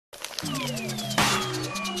Since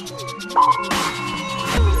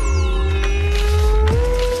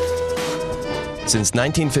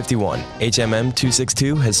 1951, HMM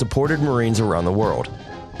 262 has supported Marines around the world.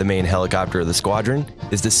 The main helicopter of the squadron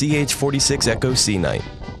is the CH-46 Echo Sea Knight.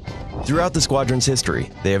 Throughout the squadron's history,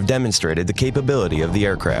 they have demonstrated the capability of the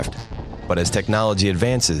aircraft. But as technology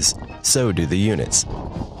advances, so do the units.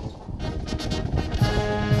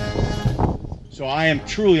 So I am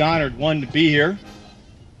truly honored, one, to be here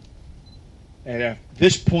at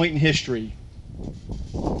this point in history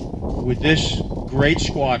with this great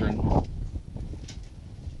squadron,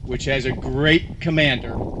 which has a great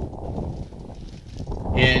commander.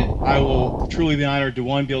 And I will truly be honored to,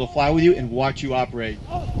 one, be able to fly with you and watch you operate.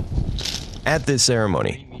 At this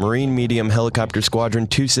ceremony, Marine Medium Helicopter Squadron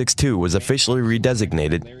 262 was officially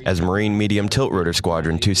redesignated as Marine Medium Tilt Rotor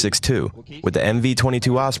Squadron 262, with the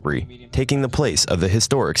MV-22 Osprey taking the place of the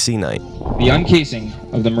historic Sea Knight. The uncasing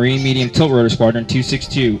of the Marine Medium Tilt Rotor Squadron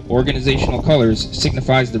 262 organizational colors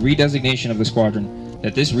signifies the redesignation of the squadron,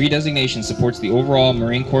 that this redesignation supports the overall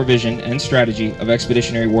Marine Corps vision and strategy of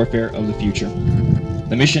expeditionary warfare of the future.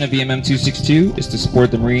 The mission of EMM 262 is to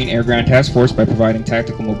support the Marine Air Ground Task Force by providing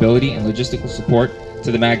tactical mobility and logistical support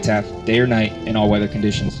to the MAGTAF day or night in all weather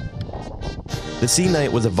conditions. The Sea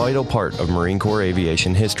Knight was a vital part of Marine Corps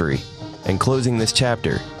aviation history, and closing this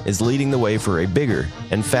chapter is leading the way for a bigger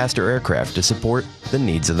and faster aircraft to support the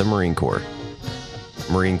needs of the Marine Corps.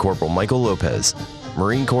 Marine Corporal Michael Lopez,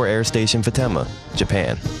 Marine Corps Air Station Futenma,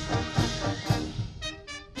 Japan.